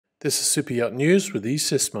This is Super Yacht News with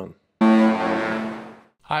Sisman.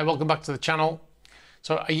 Hi, welcome back to the channel.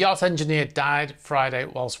 So a yacht engineer died Friday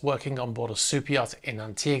whilst working on board a super yacht in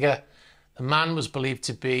Antigua. The man was believed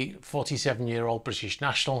to be 47-year-old British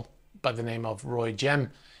national by the name of Roy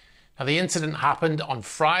Jem. Now the incident happened on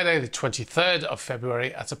Friday the 23rd of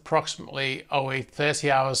February at approximately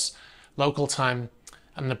 08:30 hours local time,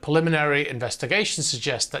 and the preliminary investigation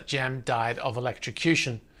suggests that Jem died of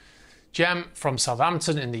electrocution. Jem, from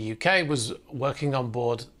Southampton in the UK, was working on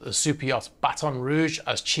board the super yacht Baton Rouge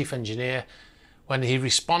as chief engineer when he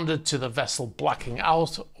responded to the vessel blacking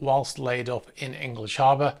out whilst laid up in English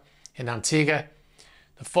Harbour in Antigua.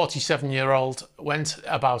 The 47-year-old went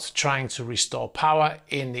about trying to restore power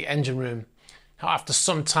in the engine room. Now, after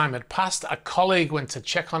some time had passed, a colleague went to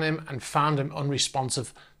check on him and found him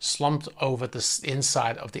unresponsive, slumped over the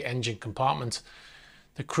inside of the engine compartment.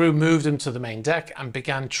 The crew moved him to the main deck and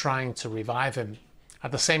began trying to revive him.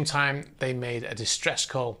 At the same time, they made a distress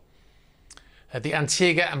call. The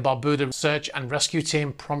Antigua and Barbuda search and rescue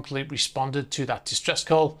team promptly responded to that distress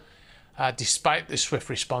call. Despite the swift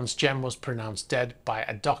response, Jem was pronounced dead by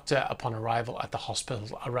a doctor upon arrival at the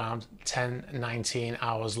hospital around 10:19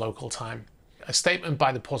 hours local time. A statement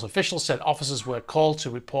by the port official said officers were called to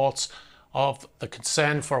reports of the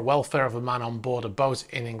concern for the welfare of a man on board a boat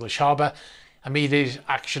in English Harbour. Immediate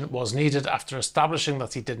action was needed after establishing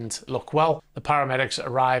that he didn't look well. The paramedics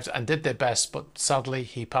arrived and did their best, but sadly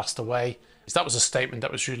he passed away. That was a statement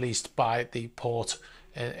that was released by the port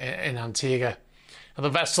in Antigua. Now,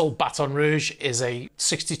 the vessel Baton Rouge is a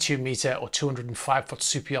 62-metre or 205-foot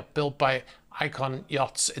super yacht built by Icon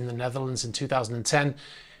Yachts in the Netherlands in 2010.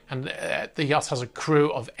 And the yacht has a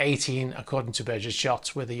crew of 18 according to Burgess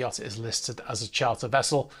Yachts, where the yacht is listed as a charter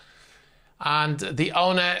vessel. And the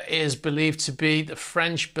owner is believed to be the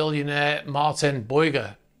French billionaire Martin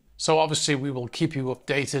Bouygues. So obviously we will keep you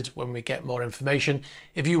updated when we get more information.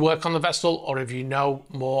 If you work on the vessel or if you know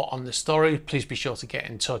more on the story, please be sure to get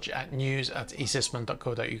in touch at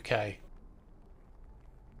news@esisman.co.uk.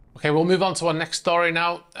 Okay, we'll move on to our next story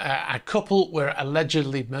now. A couple were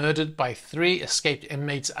allegedly murdered by 3 escaped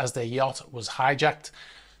inmates as their yacht was hijacked.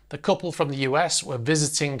 The couple from the US were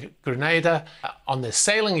visiting Grenada on their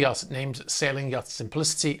sailing yacht named Sailing Yacht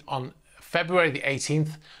Simplicity on February the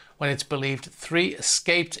 18th, when it's believed 3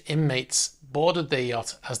 escaped inmates boarded their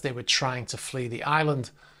yacht as they were trying to flee the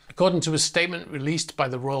island. According to a statement released by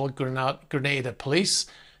the Royal Grenada Police,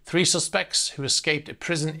 3 suspects who escaped a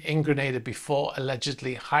prison in Grenada before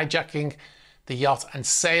allegedly hijacking the yacht and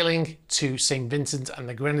sailing to St. Vincent and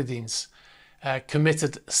the Grenadines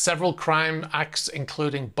committed several crime acts,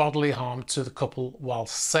 including bodily harm to the couple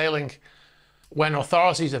whilst sailing. When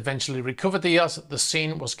authorities eventually recovered the yacht, the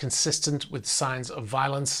scene was consistent with signs of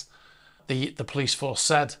violence, the police force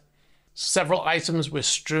said. Several items were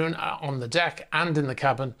strewn on the deck and in the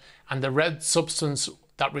cabin, and the red substance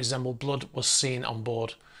that resembled blood was seen on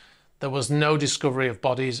board. There was no discovery of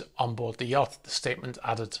bodies on board the yacht, the statement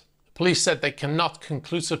added. Police said they cannot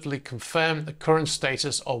conclusively confirm the current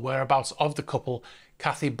status or whereabouts of the couple,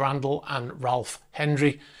 Kathy Brandle and Ralph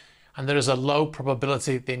Hendry, and there is a low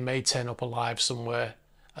probability they may turn up alive somewhere,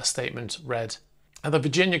 a statement read. Now, the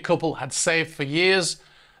Virginia couple had saved for years,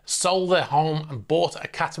 sold their home and bought a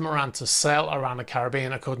catamaran to sail around the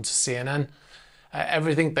Caribbean, according to CNN.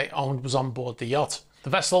 Everything they owned was on board the yacht. The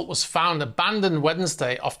vessel was found abandoned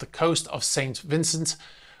Wednesday off the coast of St. Vincent,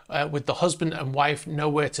 with the husband and wife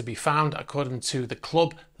nowhere to be found, according to the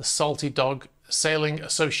club, the Salty Dog Sailing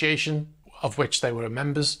Association, of which they were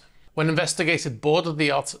members. When investigators boarded the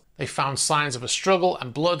yacht, they found signs of a struggle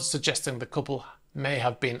and blood, suggesting the couple may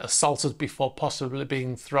have been assaulted before possibly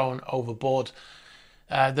being thrown overboard.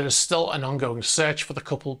 There is still an ongoing search for the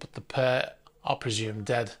couple, but the pair are presumed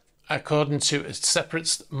dead. According to a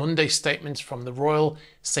separate Monday statement from the Royal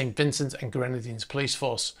St. Vincent and Grenadines Police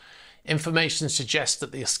Force, information suggests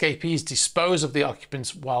that the escapees disposed of the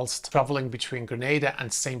occupants whilst travelling between Grenada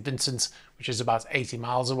and St. Vincent, which is about 80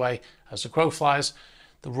 miles away as the crow flies,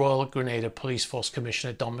 the Royal Grenada Police Force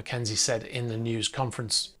Commissioner Don McKenzie said in the news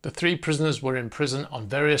conference. The 3 prisoners were in prison on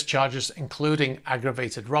various charges, including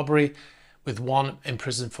aggravated robbery, with 1 in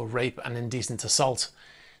prison for rape and indecent assault.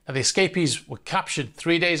 Now, the escapees were captured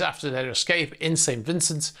 3 days after their escape in St.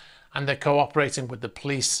 Vincent, and they're cooperating with the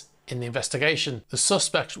police in the investigation. The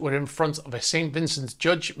suspects were in front of a St. Vincent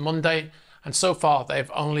judge Monday, and so far they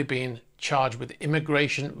have only been charged with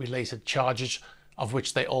immigration-related charges, of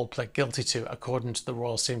which they all pled guilty to, according to the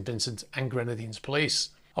Royal St. Vincent and Grenadines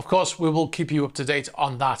Police. Of course, we will keep you up to date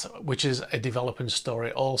on that, which is a developing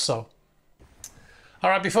story also. All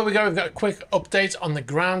right, before we go, we've got a quick update on the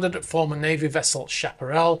grounded former Navy vessel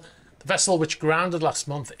Chaparral. The vessel, which grounded last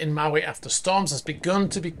month in Maui after storms, has begun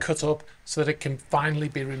to be cut up so that it can finally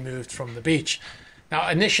be removed from the beach. Now,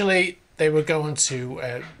 initially, they were going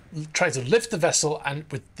to try to lift the vessel and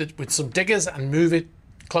with some diggers and move it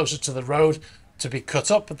closer to the road to be cut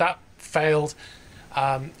up, but that failed.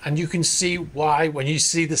 And you can see why when you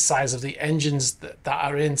see the size of the engines that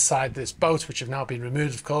are inside this boat, which have now been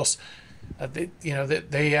removed, of course. They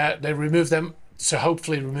removed them to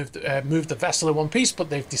hopefully move the vessel in one piece, but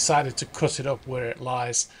they've decided to cut it up where it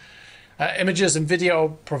lies. Images and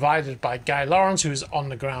video provided by Guy Lawrence, who's on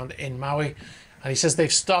the ground in Maui, and he says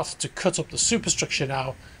they've started to cut up the superstructure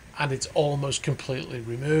now, and it's almost completely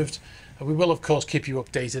removed. And we will, of course, keep you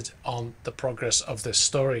updated on the progress of this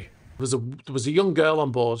story. There was a young girl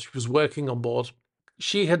on board. She was working on board.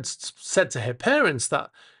 She had said to her parents that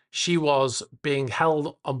she was being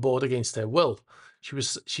held on board against her will.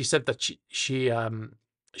 She said that she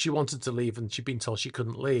wanted to leave and she'd been told she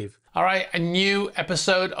couldn't leave. All right, a new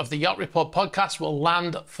episode of the Yacht Report podcast will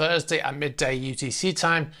land Thursday at midday UTC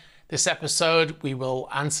time. This episode, we will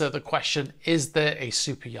answer the question, is there a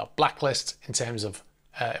super yacht blacklist in terms of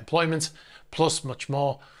employment, plus much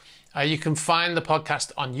more. You can find the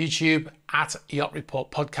podcast on YouTube at Yacht Report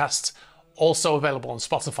Podcasts, also available on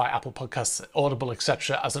Spotify, Apple Podcasts, Audible,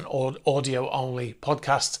 etc. as an audio-only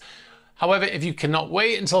podcast. However, if you cannot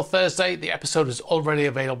wait until Thursday, the episode is already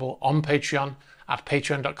available on Patreon at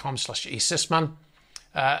patreon.com/esysman.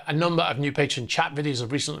 A number of new Patreon chat videos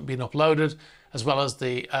have recently been uploaded, as well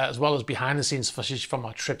as behind-the-scenes footage from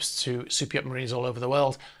our trips to super yacht marinas all over the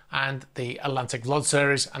world, and the Atlantic Vlog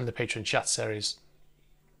series and the Patreon chat series.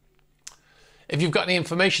 If you've got any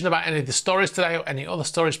information about any of the stories today or any other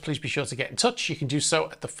stories, please be sure to get in touch. You can do so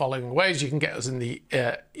at the following ways. You can get us in the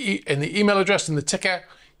email address in the ticker.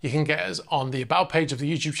 You can get us on the About page of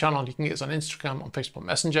the YouTube channel. You can get us on Instagram, on Facebook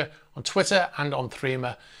Messenger, on Twitter, and on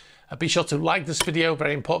Threema. Be sure to like this video,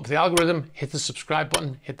 very important for the algorithm. Hit the subscribe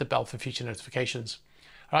button, hit the bell for future notifications.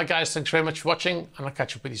 All right, guys, thanks very much for watching, and I'll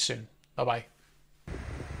catch up with you soon. Bye-bye.